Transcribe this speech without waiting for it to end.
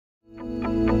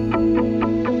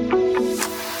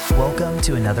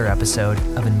Welcome to another episode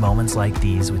of In Moments Like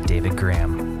These with David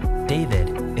Graham.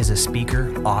 David is a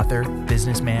speaker, author,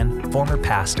 businessman, former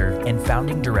pastor, and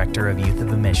founding director of Youth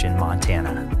of a Mission,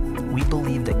 Montana. We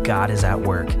believe that God is at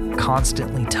work,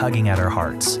 constantly tugging at our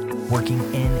hearts, working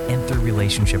in and through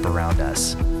relationship around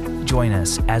us. Join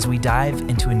us as we dive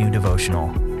into a new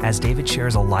devotional, as David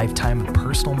shares a lifetime of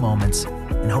personal moments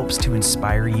and hopes to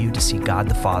inspire you to see God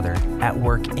the Father at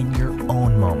work in your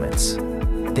own moments.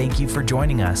 Thank you for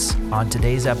joining us on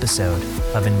today's episode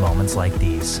of In Moments Like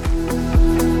These.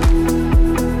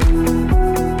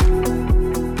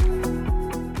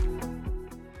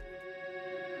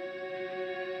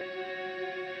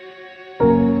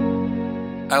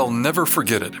 I'll never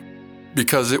forget it,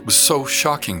 because it was so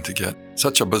shocking to get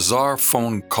such a bizarre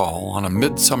phone call on a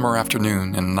midsummer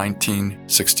afternoon in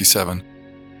 1967,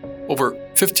 over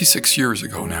 56 years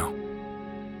ago now.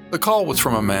 The call was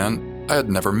from a man I had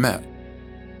never met.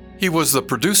 He was the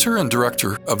producer and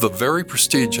director of the very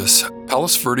prestigious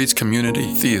Palos Verdes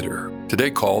Community Theater,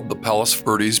 today called the Palos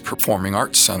Verdes Performing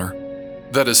Arts Center,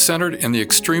 that is centered in the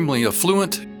extremely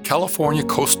affluent California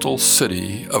coastal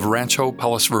city of Rancho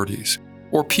Palos Verdes,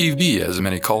 or PV as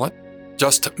many call it,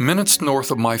 just minutes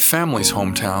north of my family's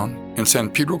hometown in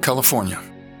San Pedro, California.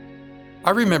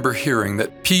 I remember hearing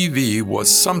that PV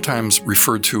was sometimes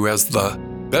referred to as the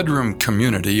bedroom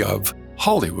community of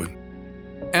Hollywood.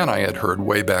 And I had heard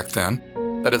way back then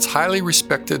that its highly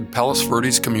respected Palos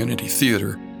Verdes Community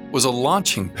Theater was a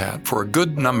launching pad for a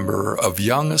good number of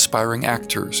young aspiring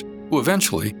actors who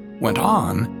eventually went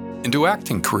on into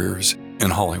acting careers in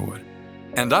Hollywood.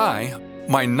 And I,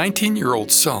 my 19-year-old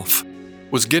self,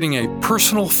 was getting a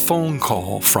personal phone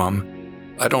call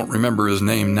from, I don't remember his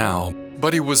name now,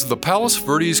 but he was the Palos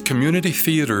Verdes Community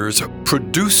Theater's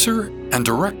producer and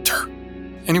director.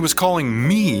 And he was calling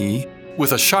me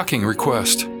with a shocking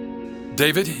request.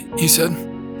 David, he said,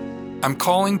 I'm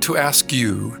calling to ask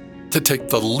you to take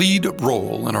the lead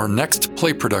role in our next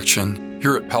play production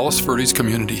here at Palos Verdes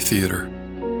Community Theater.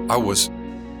 I was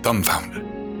dumbfounded.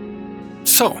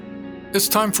 So, it's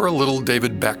time for a little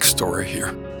David backstory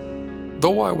here.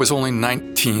 Though I was only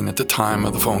 19 at the time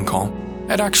of the phone call,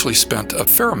 I'd actually spent a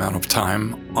fair amount of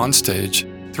time on stage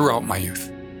throughout my youth.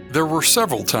 There were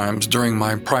several times during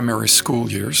my primary school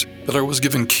years that I was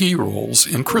given key roles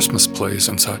in Christmas plays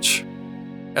and such.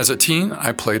 As a teen,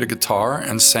 I played a guitar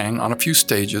and sang on a few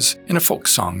stages in a folk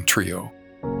song trio.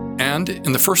 And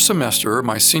in the first semester of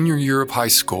my senior year of high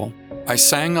school, I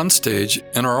sang on stage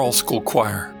in our all-school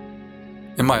choir.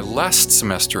 In my last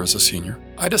semester as a senior,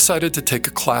 I decided to take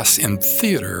a class in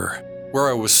theater, where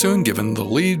I was soon given the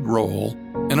lead role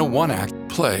in a one-act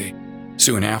play.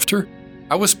 Soon after,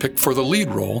 I was picked for the lead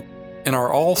role in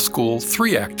our all-school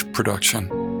three-act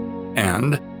production.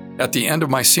 And at the end of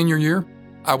my senior year,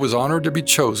 I was honored to be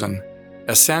chosen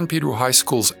as San Pedro High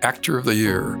School's Actor of the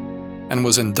Year and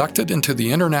was inducted into the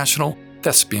International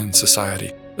Thespian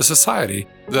Society, a society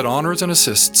that honors and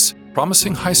assists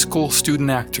promising high school student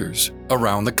actors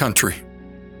around the country.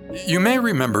 You may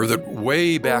remember that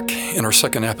way back in our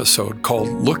second episode called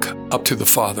Look Up to the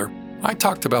Father, I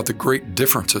talked about the great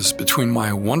differences between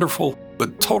my wonderful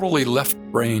but totally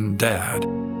left-brained dad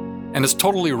and his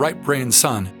totally right-brained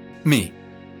son, me.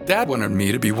 Dad wanted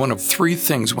me to be one of three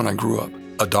things when I grew up: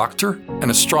 a doctor,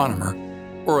 an astronomer,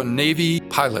 or a Navy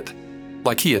pilot,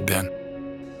 like he had been.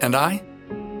 And I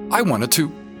wanted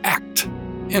to act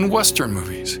in Western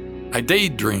movies. I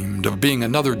daydreamed of being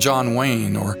another John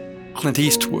Wayne or Clint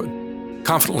Eastwood,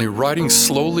 confidently riding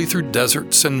slowly through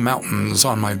deserts and mountains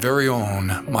on my very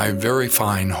own, my very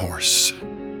fine horse.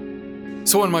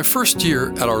 So in my first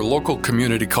year at our local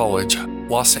community college,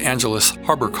 Los Angeles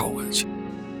Harbor College,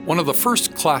 one of the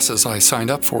first classes I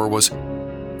signed up for was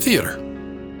theater.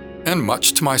 And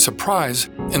much to my surprise,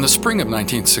 in the spring of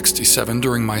 1967,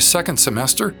 during my second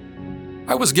semester,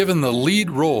 I was given the lead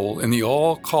role in the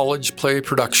all-college play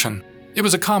production. It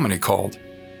was a comedy called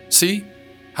See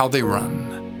How They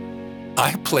Run.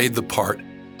 I played the part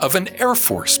of an Air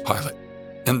Force pilot,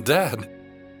 and Dad,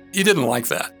 he didn't like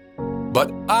that.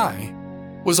 But I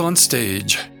was on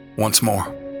stage once more.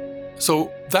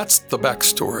 So that's the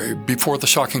backstory before the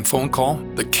shocking phone call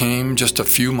that came just a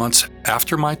few months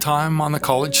after my time on the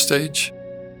college stage.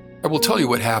 I will tell you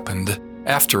what happened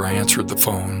after I answered the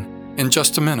phone in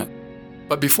just a minute.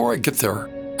 But before I get there,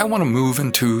 I want to move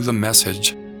into the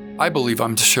message I believe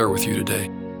I'm to share with you today.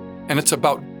 And it's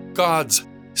about God's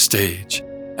stage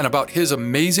and about His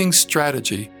amazing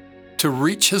strategy to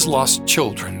reach His lost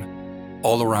children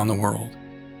all around the world.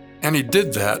 And He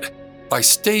did that by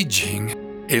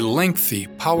staging a lengthy,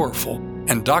 powerful,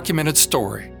 and documented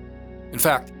story. In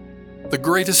fact, the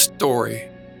greatest story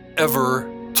ever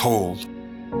told.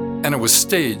 and it was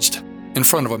staged in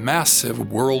front of a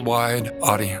massive worldwide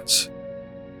audience.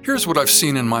 Here's what I've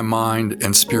seen in my mind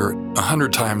and spirit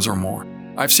 100 times or more.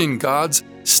 I've seen God's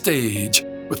stage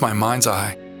with my mind's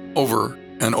eye over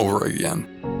and over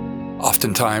again.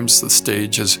 Oftentimes, the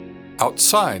stage is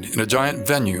outside in a giant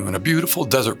venue in a beautiful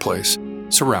desert place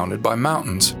surrounded by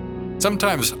mountains.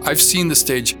 Sometimes I've seen the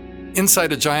stage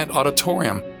inside a giant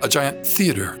auditorium, a giant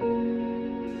theater.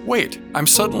 Wait, I'm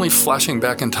suddenly flashing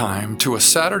back in time to a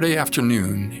Saturday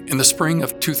afternoon in the spring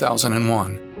of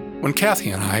 2001, when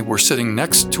Kathy and I were sitting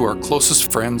next to our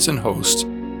closest friends and hosts,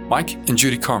 Mike and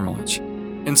Judy Carmelich,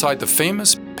 inside the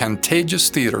famous Pantages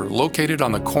Theater located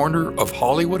on the corner of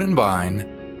Hollywood and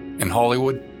Vine in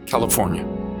Hollywood, California.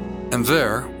 And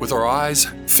there, with our eyes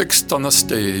fixed on the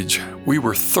stage, we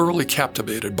were thoroughly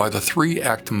captivated by the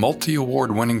 3-act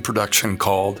multi-award-winning production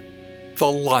called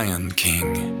The Lion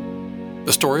King.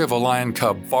 The story of a lion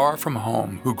cub far from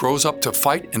home who grows up to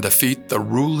fight and defeat the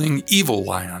ruling evil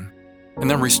lion and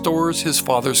then restores his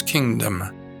father's kingdom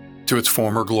to its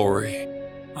former glory.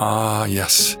 Ah,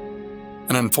 yes,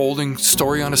 an unfolding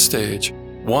story on a stage,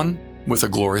 one with a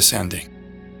glorious ending.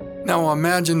 Now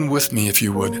imagine with me, if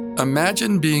you would,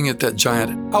 imagine being at that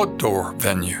giant outdoor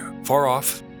venue, far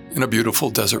off in a beautiful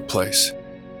desert place.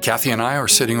 Kathy and I are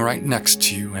sitting right next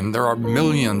to you, and there are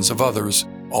millions of others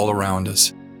all around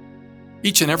us.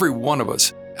 Each and every one of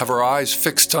us have our eyes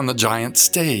fixed on the giant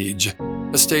stage,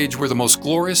 a stage where the most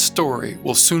glorious story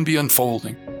will soon be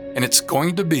unfolding, and it's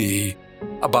going to be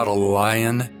about a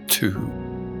lion too.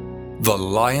 The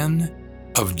Lion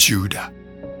of Judah.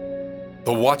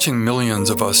 The watching millions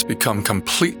of us become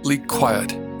completely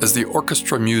quiet as the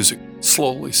orchestra music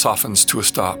slowly softens to a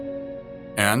stop.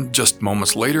 And just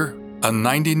moments later, a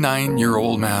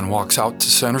 99-year-old man walks out to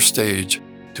center stage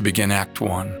to begin Act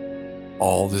 1.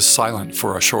 All is silent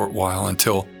for a short while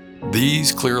until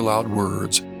these clear, loud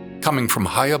words, coming from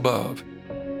high above,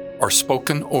 are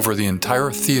spoken over the entire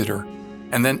theater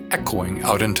and then echoing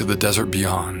out into the desert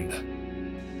beyond.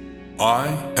 I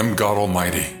am God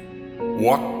Almighty.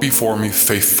 Walk before me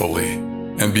faithfully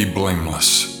and be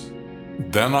blameless.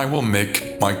 Then I will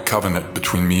make my covenant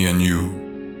between me and you,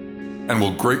 and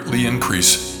will greatly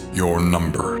increase your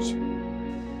numbers.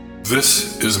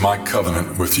 This is my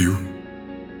covenant with you.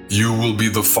 You will be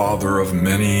the father of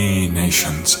many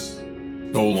nations.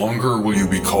 No longer will you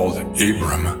be called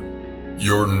Abram.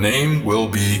 Your name will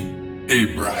be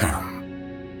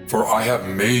Abraham. For I have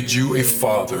made you a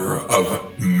father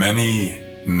of many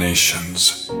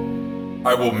nations.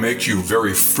 I will make you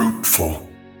very fruitful.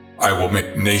 I will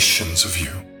make nations of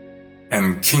you,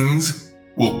 and kings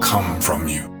will come from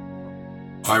you.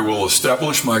 I will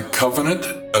establish my covenant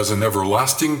as an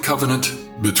everlasting covenant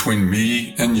between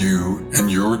me and you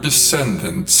and your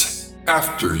descendants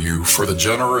after you for the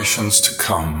generations to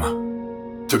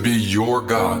come, to be your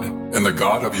God and the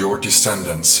God of your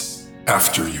descendants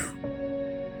after you.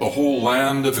 The whole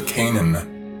land of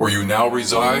Canaan, where you now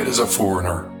reside as a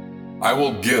foreigner, I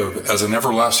will give as an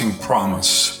everlasting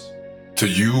promise to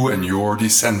you and your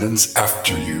descendants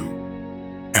after you,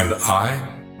 and I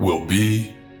will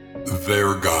be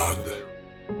their God.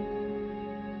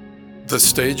 The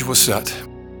stage was set.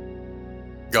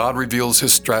 God reveals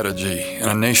his strategy,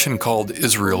 and a nation called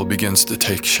Israel begins to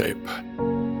take shape.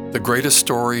 The greatest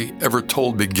story ever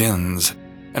told begins,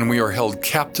 and we are held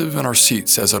captive in our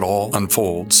seats as it all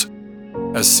unfolds.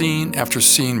 As scene after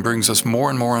scene brings us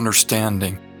more and more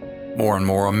understanding, more and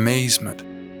more amazement,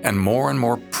 and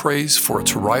more praise for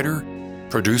its writer,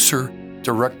 producer,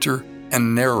 director,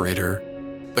 and narrator,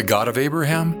 the God of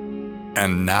Abraham,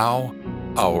 and now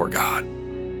our God.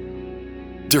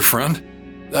 Dear friend,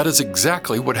 that is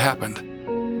exactly what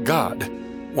happened. God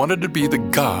wanted to be the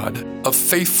God of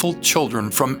faithful children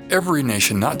from every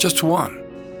nation, not just one.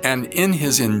 And in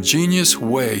his ingenious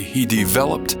way, he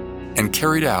developed and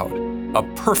carried out a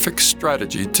perfect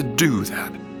strategy to do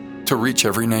that, to reach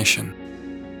every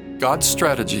nation. God's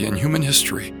strategy in human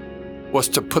history was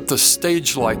to put the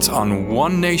stage lights on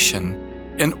one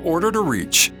nation in order to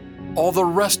reach all the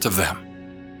rest of them.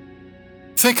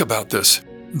 Think about this.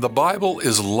 The Bible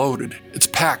is loaded. It's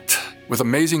packed with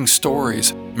amazing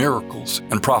stories, miracles,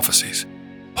 and prophecies.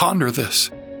 Ponder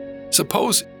this.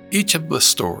 Suppose each of the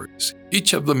stories,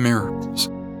 each of the miracles,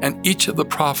 and each of the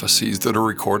prophecies that are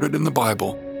recorded in the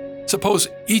Bible, suppose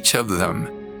each of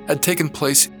them had taken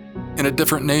place in a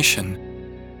different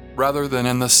nation rather than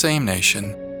in the same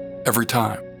nation every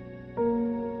time.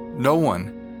 No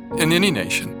one in any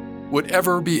nation would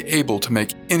ever be able to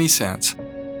make any sense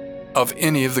of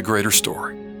any of the greater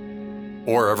story,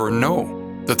 or ever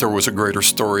know that there was a greater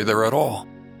story there at all.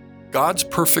 God's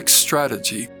perfect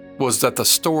strategy was that the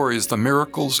stories, the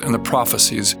miracles, and the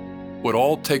prophecies would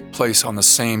all take place on the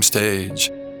same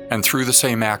stage and through the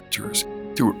same actors,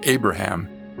 through Abraham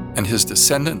and his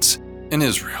descendants in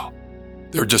Israel.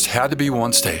 There just had to be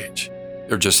one stage.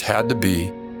 There just had to be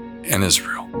an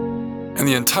Israel. And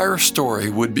the entire story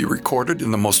would be recorded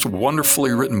in the most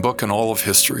wonderfully written book in all of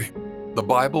history. The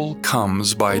Bible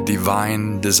comes by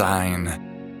divine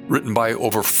design, written by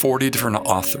over 40 different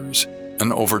authors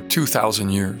in over 2,000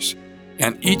 years.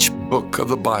 And each book of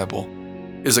the Bible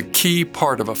is a key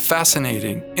part of a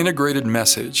fascinating, integrated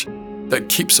message that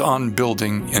keeps on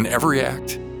building in every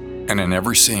act and in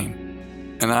every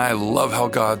scene. And I love how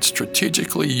God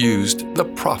strategically used the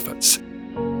prophets.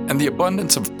 And the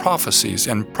abundance of prophecies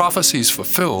and prophecies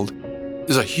fulfilled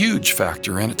is a huge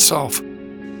factor in itself.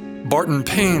 Barton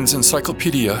Payne's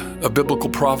Encyclopedia of Biblical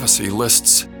Prophecy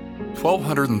lists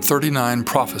 1,239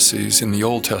 prophecies in the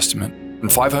Old Testament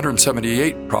and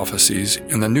 578 prophecies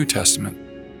in the New Testament,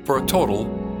 for a total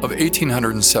of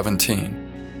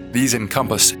 1,817. These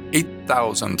encompass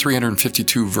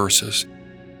 8,352 verses.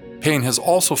 Payne has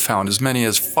also found as many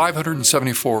as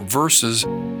 574 verses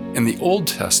in the Old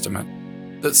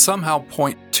Testament that somehow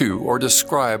point to or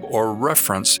describe or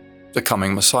reference the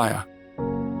coming Messiah.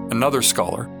 Another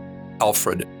scholar,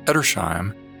 Alfred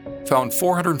Edersheim, found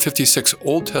 456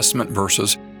 Old Testament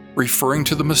verses referring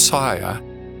to the Messiah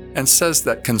and says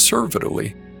that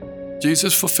conservatively,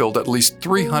 Jesus fulfilled at least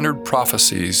 300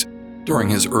 prophecies during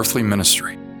his earthly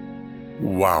ministry.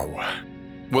 Wow.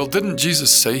 Well, didn't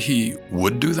Jesus say he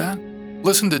would do that?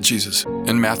 Listen to Jesus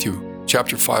in Matthew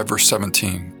chapter 5, verse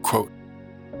 17, quote,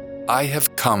 "I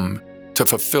have come to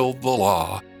fulfill the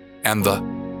law and the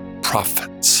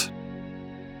prophets."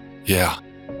 Yeah,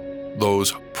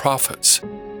 those prophets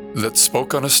that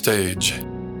spoke on a stage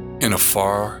in a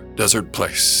far desert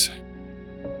place.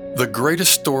 The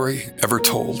greatest story ever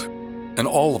told, and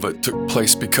all of it took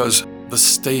place because the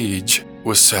stage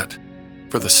was set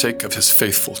for the sake of his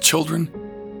faithful children,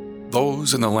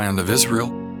 those in the land of Israel,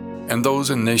 and those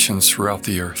in nations throughout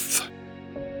the earth.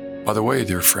 By the way,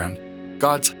 dear friend,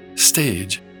 God's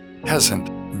stage hasn't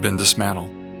been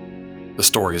dismantled. The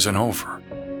story isn't over.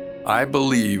 I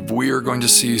believe we are going to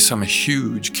see some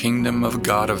huge Kingdom of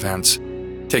God events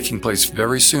taking place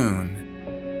very soon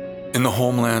in the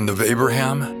homeland of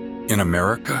Abraham, in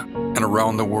America, and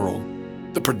around the world.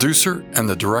 The producer and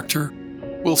the director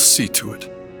will see to it.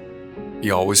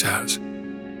 He always has.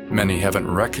 Many haven't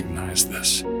recognized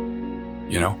this.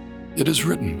 You know, it is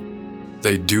written,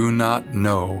 "They do not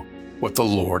know what the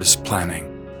Lord is planning.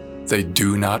 They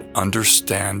do not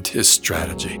understand his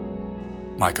strategy."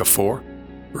 Micah 4,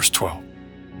 verse 12.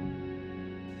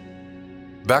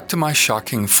 Back to my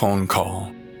shocking phone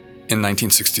call. In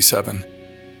 1967,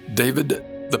 David,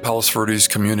 the Palos Verdes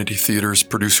Community Theater's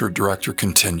producer-director,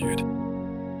 continued.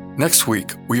 Next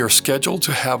week, we are scheduled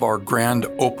to have our grand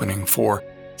opening for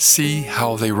See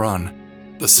How They Run,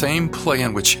 the same play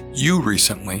in which you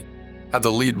recently had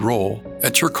the lead role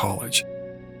at your college.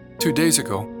 2 days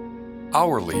ago,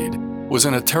 our lead was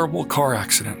in a terrible car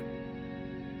accident.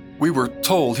 We were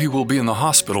told he will be in the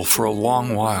hospital for a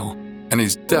long while, and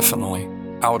he's definitely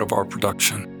out of our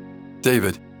production.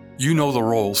 David, you know the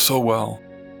role so well.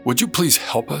 Would you please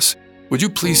help us? Would you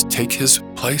please take his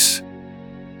place?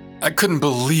 I couldn't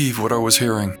believe what I was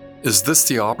hearing. Is this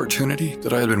the opportunity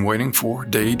that I had been waiting for,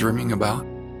 daydreaming about?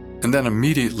 And then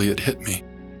immediately it hit me.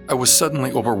 I was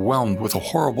suddenly overwhelmed with a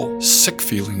horrible, sick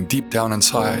feeling deep down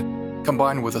inside,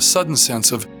 combined with a sudden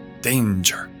sense of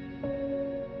danger.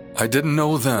 I didn't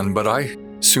know then, but I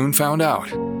soon found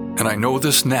out, and I know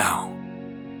this now.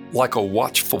 Like a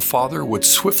watchful father would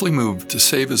swiftly move to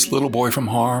save his little boy from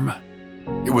harm,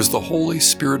 it was the Holy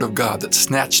Spirit of God that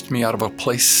snatched me out of a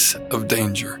place of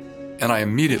danger, and I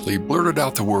immediately blurted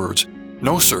out the words,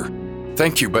 "No, sir,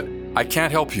 thank you, but I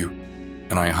can't help you,"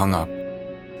 and I hung up.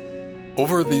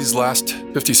 Over these last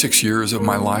 56 years of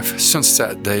my life since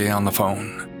that day on the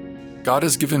phone, God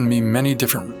has given me many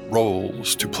different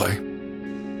roles to play.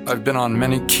 I've been on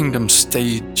many kingdom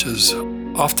stages,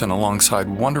 often alongside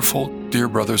wonderful, dear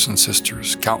brothers and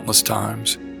sisters, countless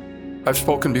times. I've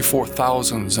spoken before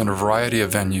thousands in a variety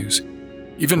of venues,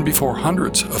 even before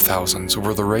hundreds of thousands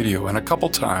over the radio and a couple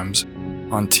times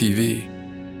on TV.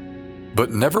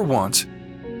 But never once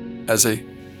as a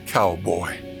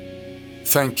cowboy.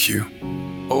 Thank you.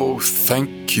 Oh,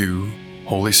 thank you,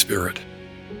 Holy Spirit.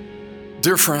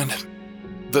 Dear friend,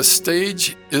 the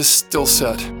stage is still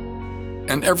set,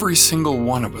 and every single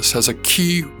one of us has a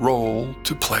key role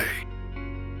to play,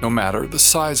 no matter the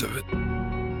size of it.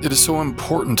 It is so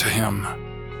important to Him.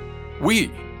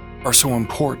 We are so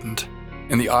important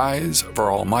in the eyes of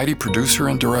our almighty producer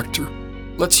and director.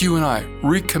 Let's you and I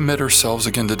recommit ourselves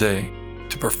again today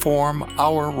to perform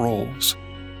our roles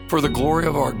for the glory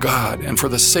of our God and for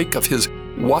the sake of His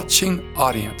watching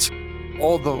audience,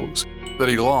 all those that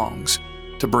He longs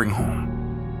to bring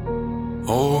home.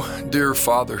 Oh, dear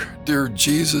Father, dear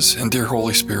Jesus, and dear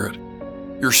Holy Spirit,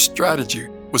 your strategy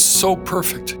was so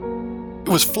perfect. It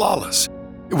was flawless.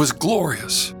 It was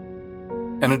glorious.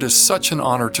 And it is such an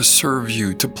honor to serve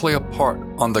you, to play a part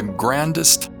on the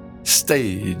grandest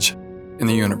stage in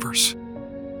the universe.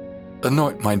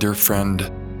 Anoint my dear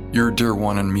friend, your dear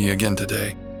one, and me again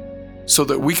today, so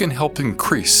that we can help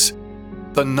increase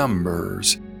the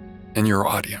numbers in your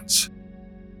audience.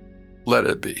 Let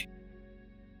it be.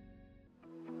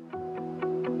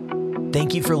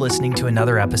 Thank you for listening to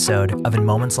another episode of In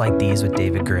Moments Like These with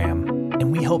David Graham. And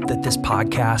we hope that this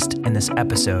podcast and this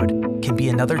episode can be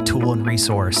another tool and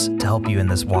resource to help you in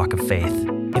this walk of faith.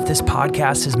 If this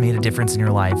podcast has made a difference in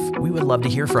your life, we would love to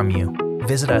hear from you.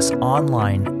 Visit us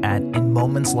online at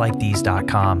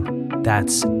inmomentslikethese.com.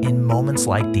 That's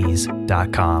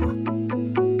inmomentslikethese.com.